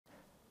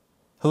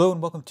Hello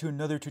and welcome to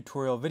another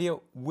tutorial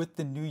video. With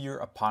the new year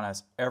upon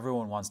us,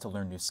 everyone wants to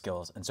learn new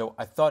skills. And so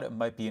I thought it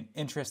might be an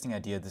interesting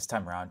idea this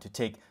time around to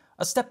take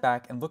a step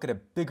back and look at a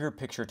bigger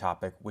picture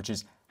topic, which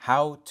is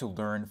how to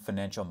learn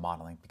financial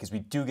modeling, because we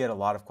do get a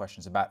lot of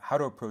questions about how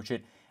to approach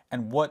it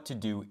and what to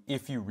do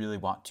if you really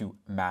want to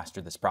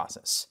master this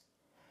process.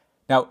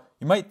 Now,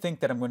 you might think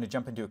that I'm going to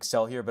jump into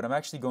Excel here, but I'm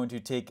actually going to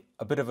take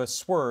a bit of a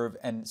swerve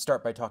and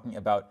start by talking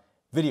about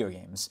video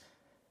games.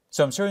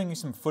 So I'm showing you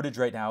some footage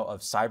right now of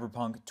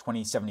Cyberpunk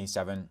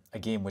 2077, a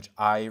game which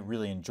I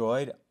really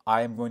enjoyed.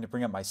 I am going to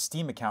bring up my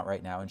Steam account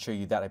right now and show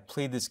you that I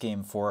played this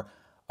game for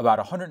about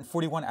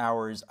 141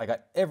 hours. I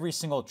got every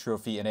single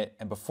trophy in it,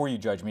 and before you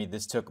judge me,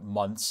 this took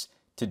months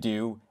to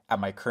do at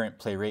my current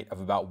play rate of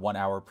about 1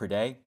 hour per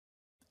day.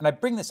 And I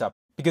bring this up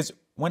because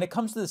when it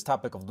comes to this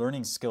topic of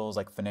learning skills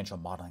like financial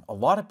modeling, a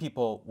lot of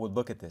people would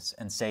look at this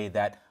and say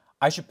that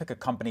I should pick a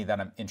company that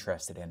I'm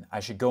interested in. I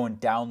should go and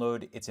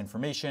download its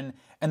information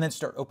and then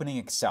start opening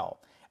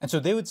Excel. And so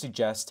they would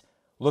suggest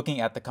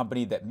looking at the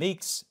company that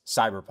makes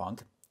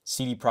Cyberpunk,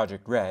 CD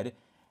Projekt Red,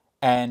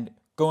 and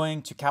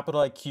going to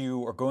Capital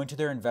IQ or going to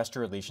their investor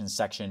relations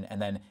section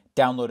and then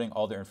downloading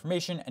all their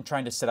information and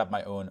trying to set up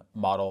my own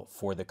model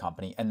for the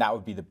company. And that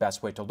would be the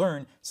best way to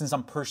learn since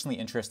I'm personally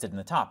interested in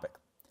the topic.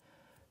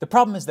 The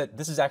problem is that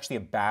this is actually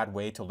a bad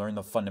way to learn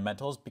the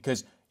fundamentals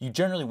because you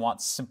generally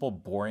want simple,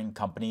 boring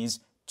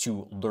companies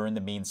to learn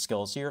the main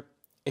skills here.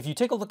 If you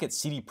take a look at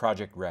CD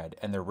Projekt Red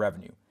and their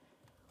revenue,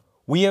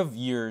 we have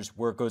years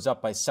where it goes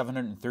up by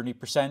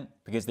 730%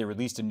 because they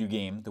released a new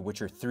game, The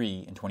Witcher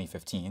 3 in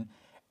 2015,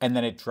 and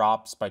then it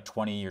drops by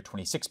 20 or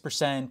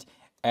 26%,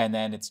 and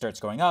then it starts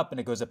going up and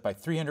it goes up by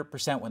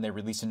 300% when they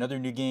release another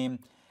new game.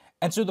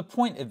 And so the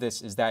point of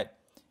this is that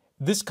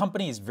this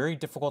company is very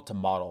difficult to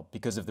model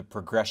because of the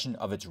progression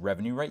of its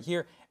revenue right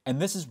here.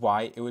 And this is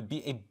why it would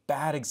be a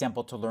bad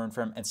example to learn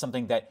from and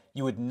something that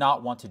you would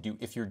not want to do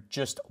if you're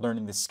just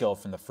learning the skill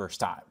from the first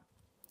time.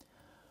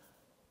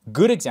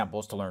 Good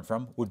examples to learn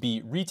from would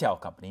be retail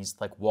companies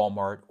like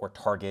Walmart or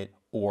Target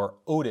or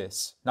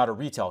Otis, not a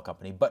retail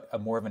company, but a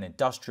more of an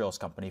industrials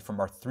company from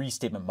our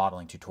 3-statement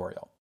modeling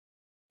tutorial.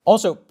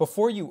 Also,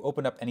 before you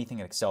open up anything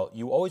in Excel,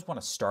 you always want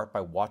to start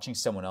by watching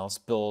someone else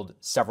build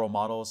several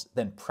models,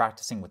 then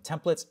practicing with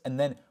templates, and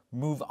then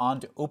move on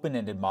to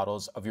open-ended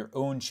models of your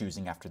own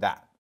choosing after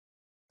that.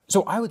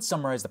 So I would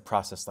summarize the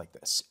process like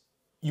this.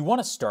 You want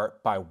to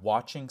start by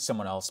watching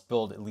someone else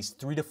build at least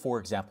 3 to 4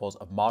 examples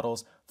of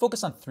models,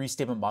 focus on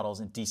 3-statement models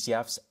and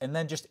DCFs, and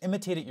then just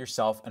imitate it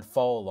yourself and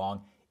follow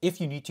along.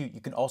 If you need to, you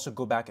can also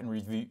go back and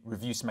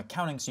review some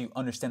accounting so you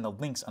understand the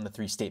links on the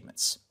 3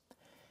 statements.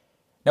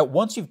 Now,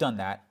 once you've done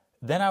that,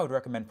 then I would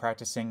recommend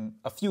practicing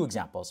a few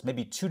examples,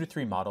 maybe 2 to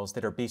 3 models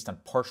that are based on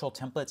partial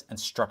templates and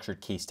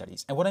structured case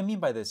studies. And what I mean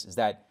by this is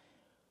that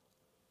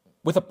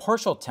with a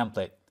partial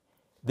template,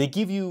 they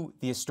give you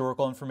the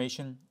historical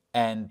information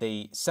and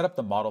they set up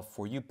the model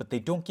for you, but they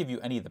don't give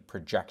you any of the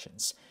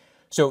projections.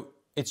 So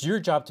it's your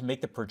job to make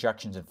the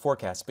projections and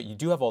forecasts, but you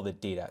do have all the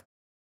data.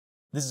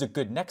 This is a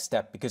good next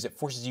step because it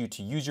forces you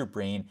to use your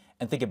brain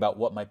and think about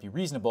what might be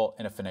reasonable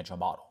in a financial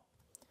model.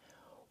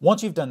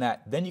 Once you've done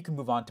that, then you can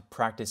move on to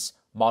practice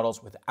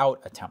models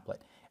without a template.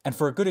 And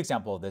for a good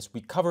example of this,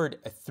 we covered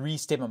a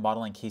 3-statement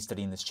modeling case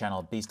study in this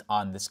channel based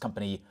on this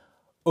company,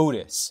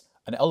 Otis,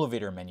 an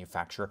elevator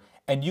manufacturer.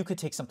 And you could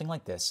take something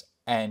like this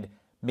and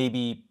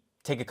maybe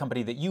take a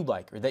company that you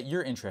like or that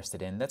you're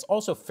interested in that's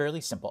also fairly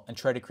simple and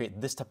try to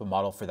create this type of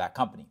model for that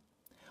company.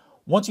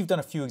 Once you've done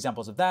a few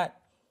examples of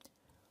that,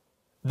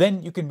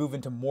 then you can move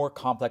into more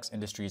complex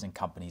industries and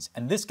companies.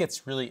 And this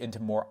gets really into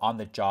more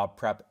on-the-job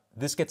prep.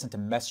 This gets into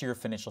messier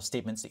financial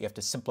statements that you have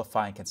to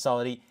simplify and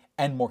consolidate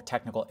and more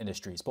technical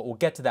industries, but we'll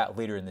get to that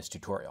later in this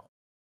tutorial.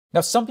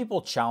 Now, some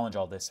people challenge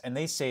all this and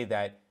they say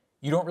that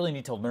you don't really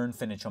need to learn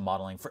financial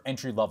modeling for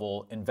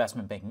entry-level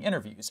investment banking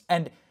interviews.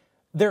 And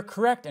they're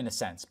correct in a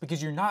sense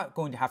because you're not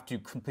going to have to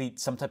complete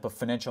some type of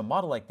financial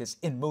model like this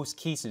in most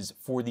cases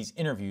for these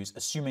interviews,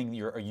 assuming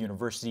you're a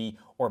university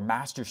or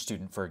master's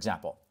student, for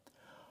example.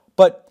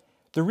 But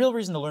the real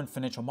reason to learn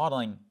financial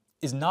modeling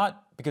is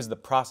not because of the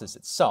process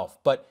itself,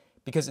 but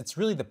because it's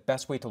really the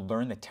best way to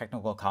learn the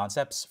technical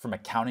concepts from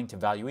accounting to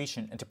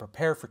valuation and to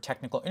prepare for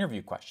technical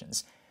interview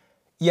questions.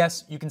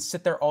 Yes, you can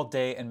sit there all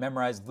day and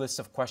memorize lists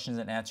of questions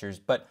and answers,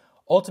 but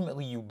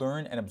ultimately you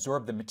learn and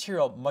absorb the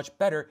material much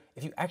better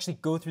if you actually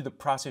go through the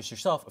process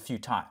yourself a few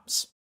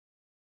times.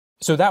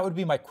 So that would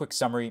be my quick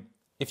summary.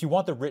 If you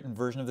want the written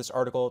version of this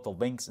article, the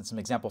links and some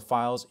example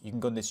files, you can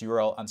go to this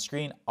URL on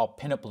screen. I'll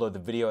pin it below the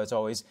video as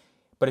always.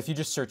 But if you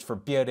just search for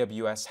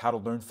BIWS, how to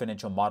learn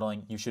financial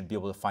modeling, you should be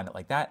able to find it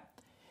like that.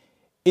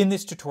 In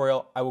this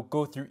tutorial, I will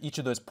go through each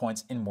of those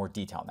points in more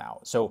detail now.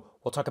 So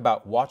we'll talk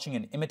about watching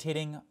and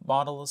imitating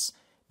models.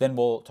 Then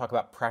we'll talk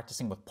about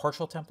practicing with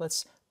partial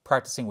templates,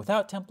 practicing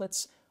without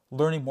templates,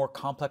 learning more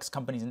complex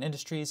companies and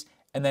industries,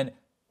 and then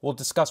we'll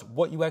discuss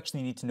what you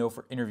actually need to know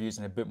for interviews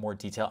in a bit more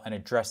detail and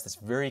address this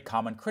very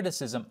common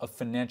criticism of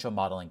financial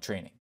modeling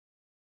training.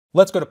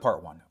 Let's go to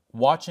part 1,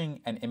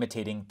 watching and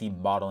imitating the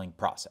modeling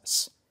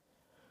process.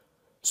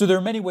 So there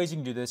are many ways you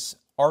can do this.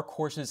 our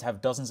courses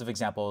have dozens of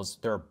examples.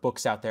 There are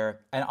books out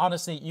there. And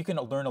honestly, you can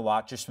learn a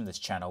lot just from this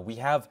channel. We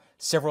have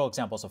several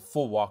examples of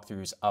full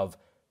walkthroughs of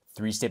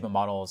three-statement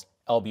models,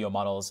 LBO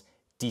models,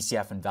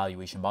 DCF and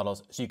valuation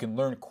models. So you can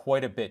learn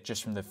quite a bit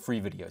just from the free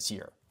videos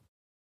here.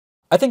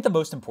 I think the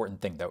most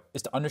important thing, though,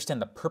 is to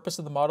understand the purpose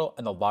of the model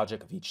and the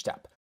logic of each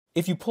step.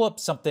 If you pull up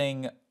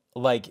something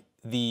like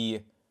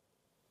the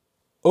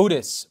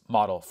Otis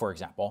model, for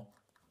example,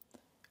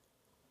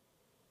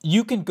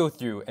 you can go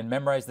through and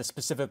memorize the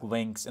specific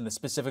links and the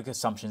specific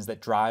assumptions that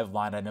drive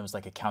line items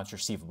like accounts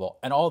receivable,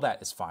 and all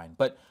that is fine.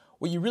 But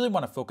what you really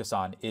want to focus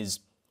on is,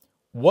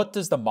 what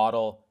does the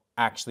model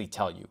actually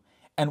tell you?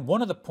 And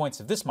one of the points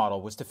of this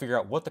model was to figure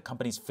out what the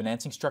company's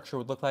financing structure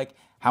would look like,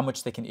 how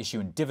much they can issue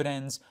in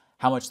dividends,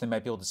 how much they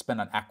might be able to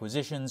spend on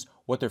acquisitions,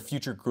 what their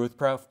future growth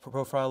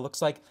profile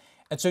looks like.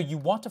 And so you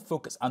want to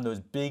focus on those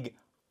big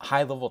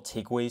high-level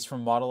takeaways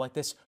from a model like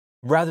this,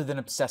 rather than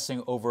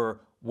obsessing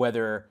over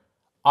whether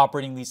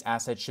operating these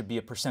assets should be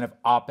a percent of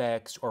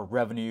OPEX or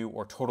revenue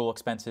or total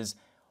expenses.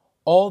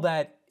 All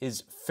that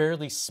is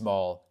fairly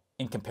small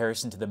in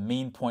comparison to the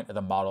main point of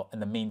the model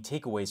and the main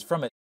takeaways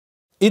from it.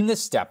 In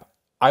this step,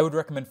 I would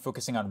recommend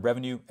focusing on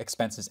revenue,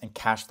 expenses, and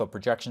cash flow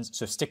projections.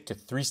 So stick to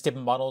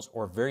three-statement models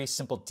or very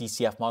simple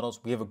DCF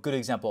models. We have a good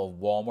example of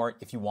Walmart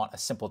if you want a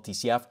simple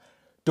DCF.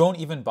 Don't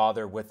even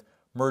bother with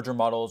merger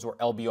models or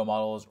LBO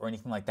models or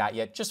anything like that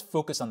yet. Just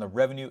focus on the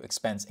revenue,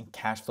 expense, and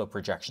cash flow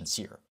projections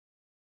here.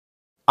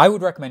 I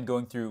would recommend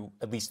going through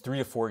at least 3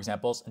 to 4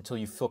 examples until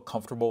you feel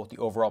comfortable with the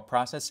overall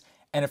process.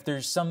 And if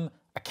there's some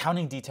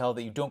accounting detail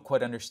that you don't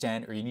quite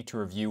understand or you need to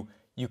review,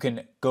 you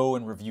can go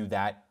and review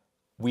that.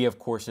 We have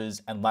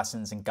courses and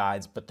lessons and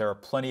guides, but there are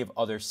plenty of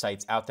other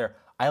sites out there.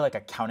 I like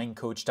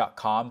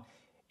accountingcoach.com.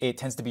 It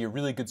tends to be a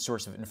really good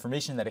source of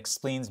information that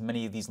explains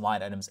many of these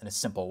line items in a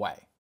simple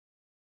way.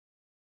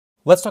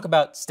 Let's talk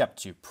about step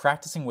 2,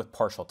 practicing with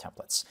partial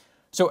templates.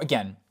 So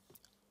again,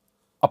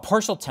 a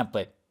partial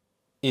template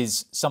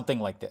is something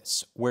like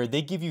this, where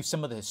they give you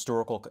some of the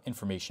historical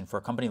information for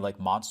a company like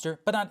Monster,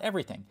 but not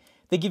everything.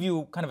 They give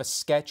you kind of a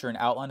sketch or an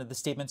outline of the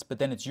statements, but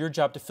then it's your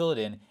job to fill it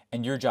in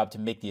and your job to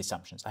make the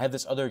assumptions. I have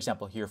this other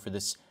example here for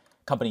this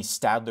company,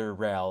 Stadler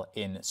Rail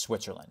in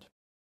Switzerland.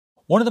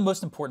 One of the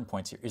most important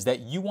points here is that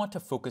you want to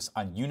focus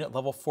on unit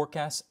level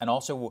forecasts and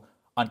also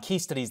on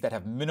case studies that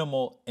have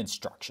minimal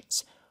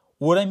instructions.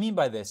 What I mean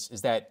by this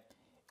is that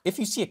if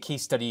you see a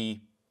case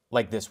study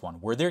like this one,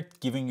 where they're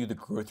giving you the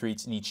growth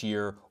rates in each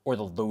year or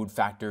the load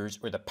factors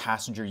or the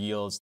passenger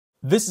yields,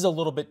 this is a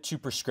little bit too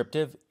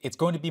prescriptive. It's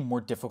going to be more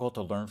difficult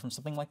to learn from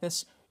something like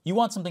this. You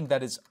want something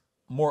that is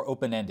more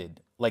open-ended,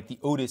 like the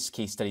Otis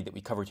case study that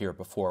we covered here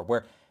before,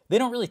 where they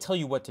don't really tell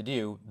you what to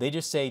do. They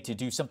just say to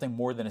do something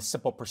more than a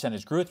simple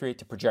percentage growth rate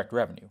to project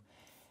revenue.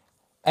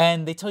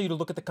 And they tell you to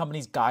look at the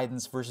company's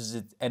guidance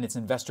versus its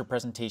investor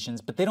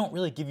presentations, but they don't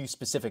really give you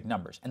specific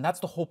numbers. And that's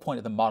the whole point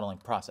of the modeling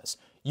process.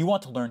 You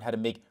want to learn how to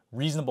make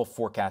reasonable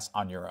forecasts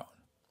on your own.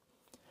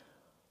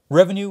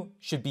 Revenue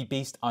should be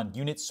based on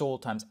units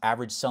sold times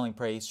average selling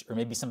price, or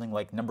maybe something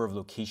like number of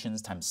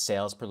locations times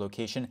sales per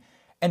location.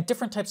 And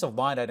different types of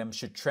line items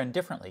should trend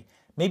differently.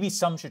 Maybe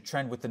some should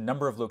trend with the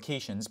number of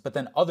locations, but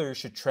then others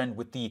should trend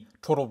with the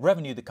total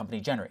revenue the company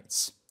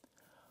generates.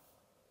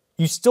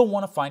 You still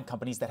want to find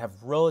companies that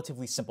have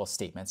relatively simple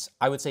statements.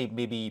 I would say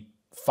maybe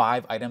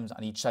 5 items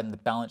on each side of the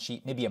balance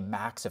sheet, maybe a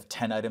max of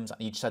 10 items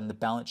on each side of the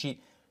balance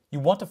sheet. You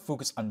want to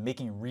focus on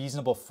making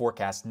reasonable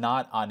forecasts,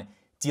 not on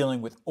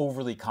dealing with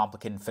overly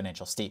complicated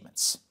financial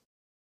statements.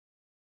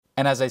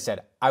 And as I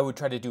said, I would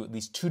try to do at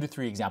least 2 to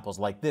 3 examples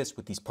like this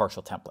with these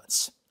partial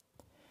templates.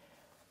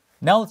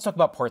 Now let's talk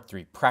about part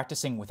 3,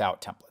 practicing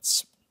without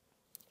templates.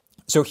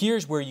 So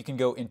here's where you can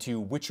go into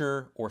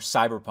Witcher or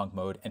Cyberpunk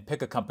mode and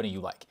pick a company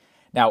you like.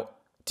 Now,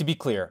 to be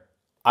clear,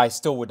 I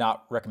still would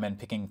not recommend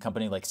picking a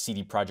company like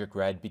CD Projekt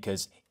Red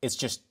because it's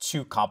just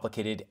too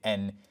complicated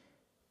and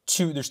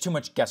there's too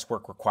much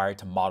guesswork required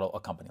to model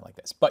a company like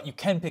this. But you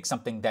can pick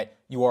something that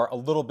you are a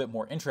little bit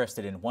more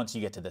interested in once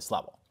you get to this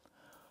level.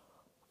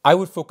 I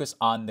would focus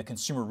on the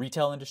consumer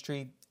retail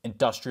industry,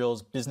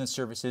 industrials, business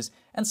services,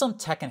 and some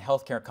tech and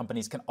healthcare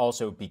companies can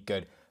also be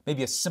good.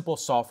 Maybe a simple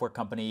software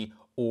company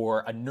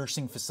or a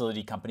nursing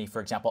facility company,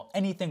 for example,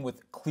 anything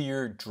with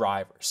clear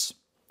drivers.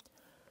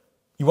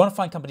 You want to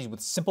find companies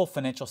with simple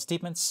financial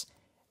statements,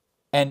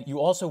 and you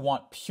also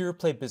want pure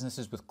play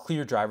businesses with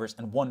clear drivers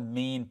and one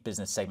main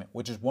business segment,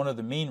 which is one of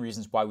the main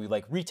reasons why we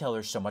like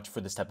retailers so much for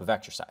this type of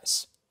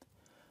exercise.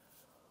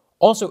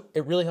 Also,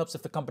 it really helps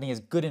if the company has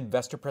good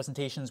investor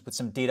presentations with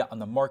some data on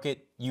the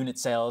market, unit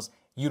sales,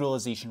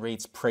 utilization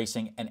rates,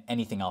 pricing, and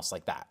anything else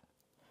like that.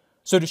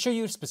 So to show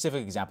you a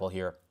specific example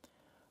here,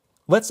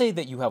 let's say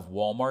that you have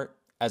Walmart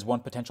as one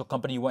potential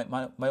company you might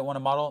want to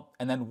model,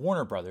 and then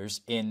Warner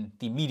Brothers in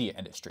the media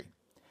industry.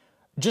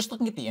 Just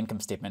looking at the income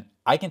statement,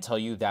 I can tell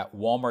you that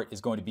Walmart is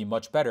going to be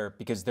much better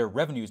because their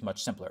revenue is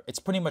much simpler. It's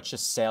pretty much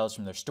just sales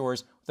from their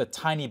stores with a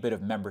tiny bit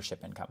of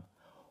membership income.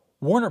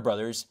 Warner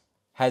Brothers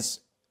has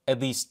at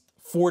least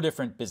 4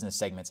 different business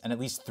segments and at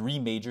least 3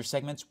 major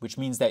segments, which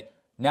means that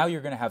now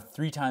you're going to have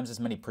 3 times as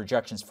many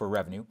projections for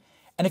revenue.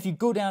 And if you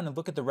go down and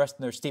look at the rest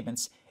of their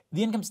statements,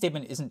 the income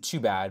statement isn't too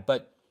bad,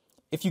 but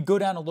if you go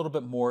down a little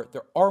bit more,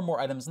 there are more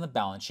items in the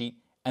balance sheet.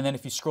 And then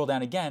if you scroll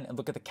down again and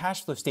look at the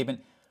cash flow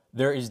statement,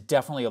 there is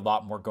definitely a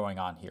lot more going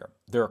on here.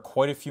 There are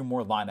quite a few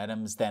more line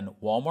items than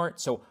Walmart.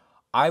 So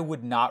I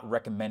would not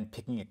recommend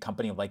picking a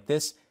company like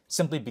this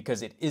simply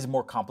because it is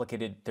more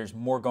complicated. There's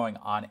more going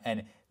on,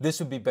 and this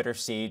would be better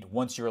saved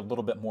once you're a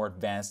little bit more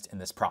advanced in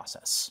this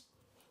process.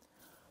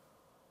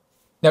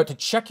 Now, to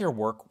check your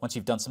work once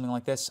you've done something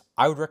like this,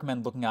 I would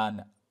recommend looking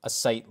on a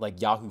site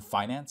like Yahoo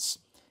Finance.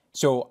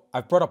 So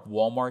I've brought up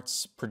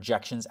Walmart's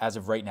projections as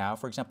of right now,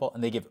 for example,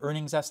 and they give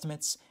earnings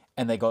estimates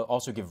and they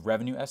also give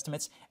revenue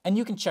estimates. And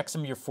you can check some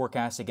of your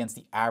forecasts against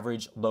the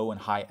average, low, and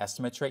high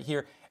estimates right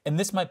here. And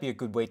this might be a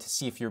good way to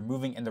see if you're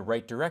moving in the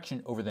right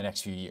direction over the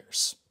next few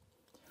years.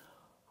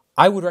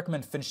 I would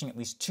recommend finishing at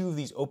least 2 of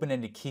these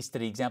open-ended case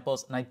study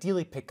examples and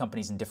ideally pick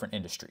companies in different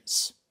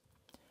industries.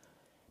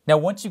 Now,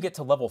 once you get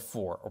to level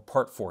 4 or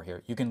part 4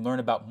 here, you can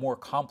learn about more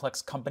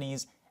complex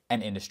companies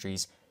and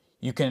industries.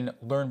 You can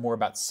learn more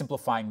about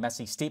simplifying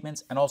messy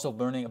statements and also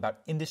learning about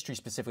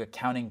industry-specific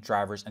accounting,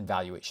 drivers, and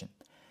valuation.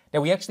 Now,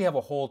 we actually have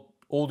a whole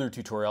older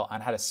tutorial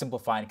on how to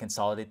simplify and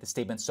consolidate the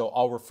statements, so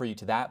I'll refer you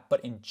to that.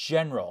 But in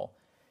general,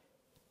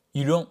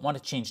 you don't want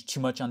to change too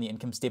much on the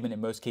income statement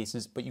in most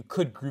cases, but you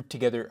could group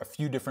together a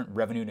few different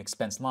revenue and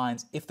expense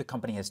lines if the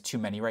company has too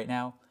many right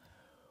now.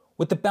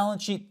 With the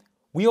balance sheet,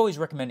 we always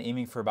recommend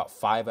aiming for about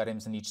 5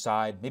 items on each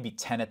side, maybe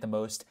 10 at the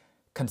most.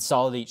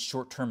 Consolidate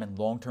short-term and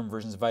long-term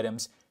versions of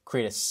items,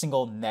 create a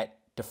single net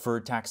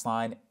deferred tax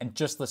line, and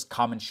just list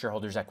common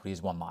shareholders' equity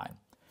as one line.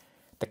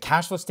 The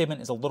cash flow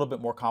statement is a little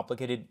bit more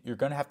complicated. You're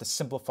going to have to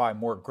simplify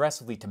more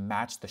aggressively to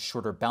match the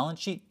shorter balance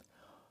sheet.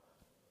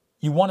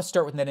 You want to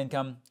start with net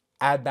income,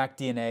 add back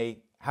D&A,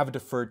 have a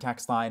deferred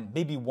tax line,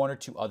 maybe 1 or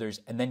 2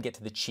 others, and then get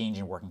to the change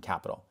in working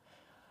capital.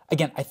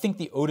 Again, I think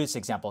the Otis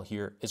example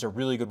here is a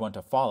really good one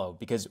to follow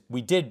because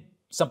we did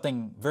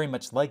something very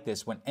much like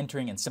this when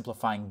entering and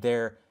simplifying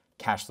their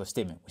cash flow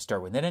statement. We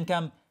start with net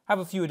income, have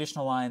a few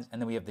additional lines, and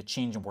then we have the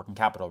change in working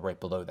capital right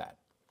below that.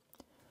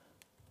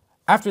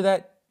 After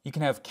that, you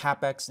can have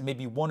CapEx and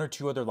maybe 1 or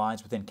 2 other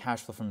lines within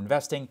cash flow from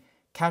investing.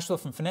 Cash flow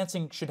from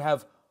financing should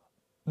have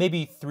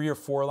maybe 3 or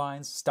 4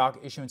 lines, stock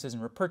issuances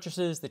and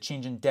repurchases, the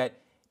change in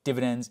debt,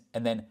 dividends,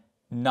 and then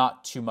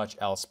not too much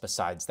else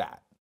besides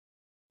that.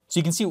 So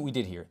you can see what we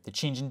did here. The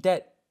change in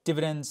debt,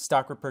 dividends,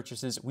 stock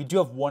repurchases. We do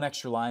have 1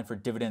 extra line for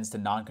dividends to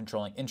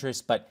non-controlling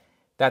interest, but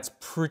that's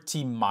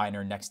pretty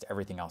minor next to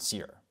everything else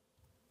here.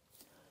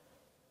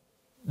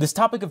 This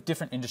topic of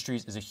different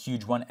industries is a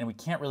huge one, and we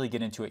can't really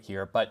get into it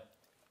here, but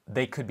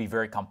they could be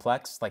very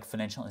complex, like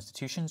financial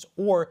institutions,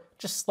 or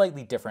just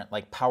slightly different,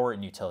 like power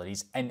and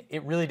utilities. And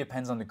it really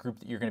depends on the group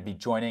that you're going to be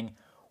joining.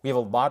 We have a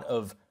lot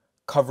of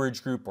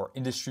coverage group or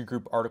industry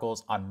group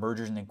articles on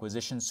mergers and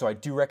acquisitions, so I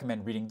do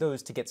recommend reading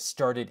those to get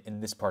started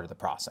in this part of the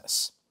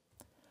process.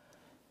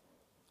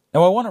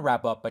 Now, I want to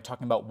wrap up by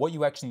talking about what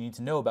you actually need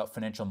to know about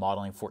financial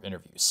modeling for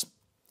interviews.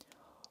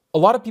 A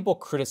lot of people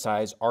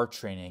criticize our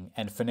training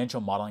and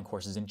financial modeling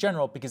courses in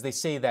general because they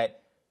say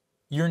that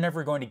you're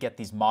never going to get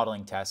these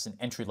modeling tests in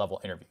entry-level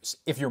interviews.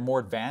 If you're more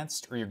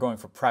advanced or you're going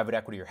for private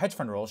equity or hedge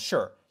fund roles,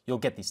 sure, you'll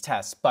get these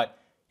tests, but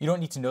you don't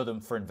need to know them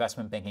for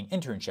investment banking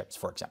internships,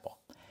 for example.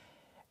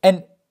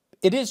 And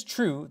it is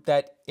true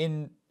that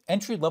in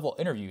entry-level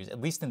interviews, at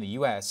least in the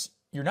US,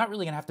 you're not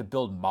really going to have to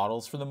build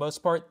models for the most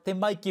part. They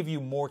might give you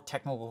more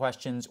technical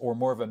questions or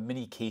more of a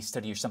mini case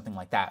study or something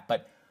like that,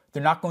 but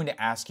they're not going to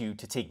ask you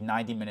to take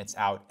 90 minutes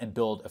out and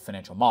build a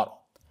financial model.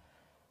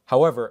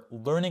 However,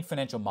 learning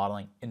financial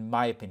modeling, in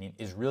my opinion,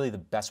 is really the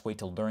best way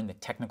to learn the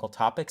technical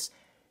topics.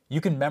 You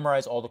can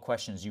memorize all the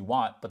questions you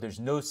want, but there's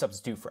no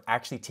substitute for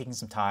actually taking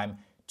some time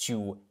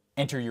to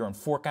enter your own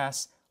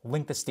forecasts,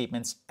 link the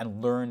statements,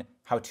 and learn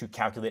how to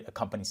calculate a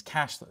company's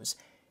cash flows.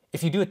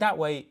 If you do it that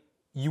way,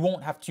 you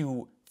won't have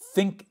to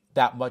think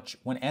that much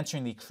when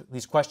answering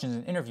these questions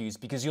in interviews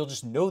because you'll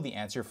just know the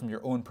answer from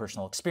your own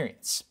personal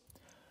experience.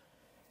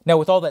 Now,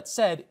 with all that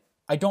said,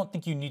 I don't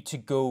think you need to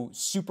go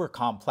super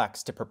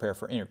complex to prepare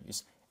for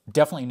interviews.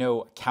 Definitely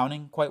know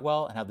accounting quite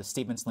well and how the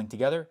statements link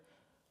together.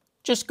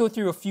 Just go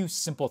through a few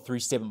simple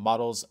 3-statement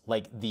models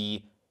like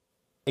the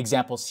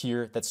examples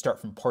here that start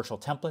from partial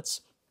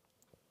templates.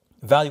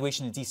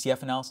 Valuation and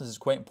DCF analysis is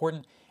quite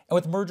important. And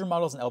with merger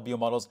models and LBO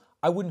models,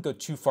 I wouldn't go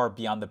too far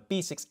beyond the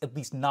basics, at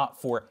least not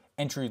for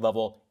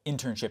entry-level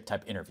internship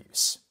type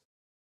interviews.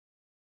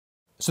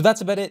 So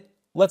that's about it.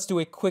 Let's do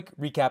a quick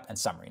recap and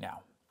summary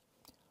now.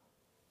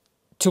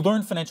 To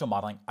learn financial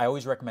modeling, I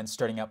always recommend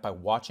starting out by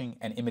watching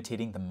and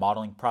imitating the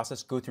modeling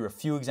process. Go through a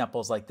few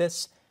examples like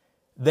this,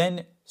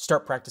 then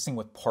start practicing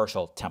with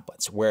partial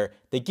templates where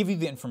they give you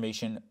the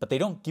information, but they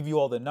don't give you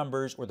all the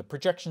numbers or the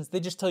projections. They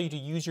just tell you to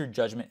use your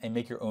judgment and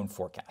make your own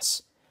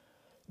forecasts.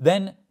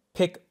 Then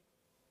pick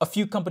a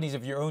few companies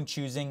of your own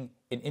choosing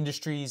in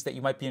industries that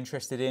you might be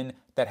interested in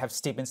that have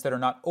statements that are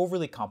not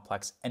overly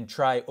complex and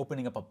try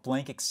opening up a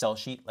blank Excel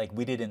sheet like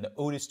we did in the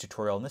Otis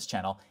tutorial on this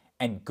channel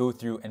and go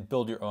through and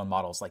build your own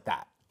models like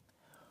that.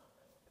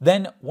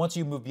 Then, once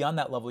you move beyond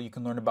that level, you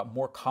can learn about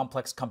more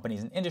complex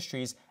companies and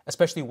industries,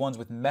 especially ones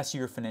with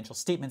messier financial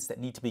statements that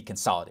need to be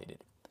consolidated.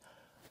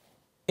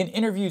 In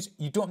interviews,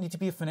 you don't need to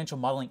be a financial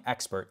modeling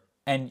expert,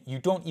 and you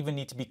don't even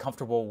need to be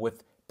comfortable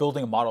with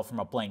building a model from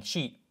a blank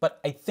sheet, but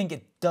I think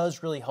it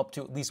does really help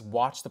to at least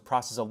watch the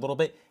process a little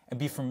bit and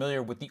be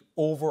familiar with the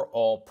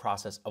overall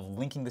process of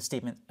linking the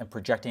statement and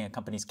projecting a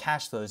company's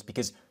cash flows,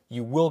 because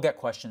you will get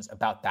questions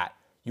about that.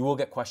 You will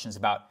get questions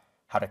about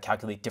how to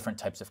calculate different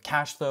types of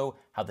cash flow,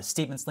 how the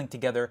statements link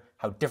together,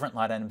 how different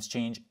line items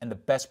change, and the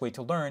best way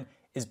to learn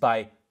is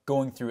by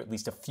going through at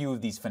least a few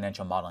of these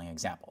financial modeling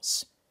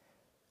examples.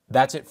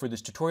 That's it for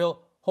this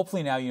tutorial.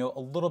 Hopefully now you know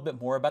a little bit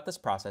more about this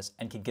process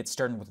and can get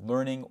started with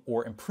learning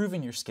or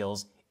improving your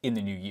skills in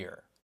the new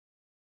year.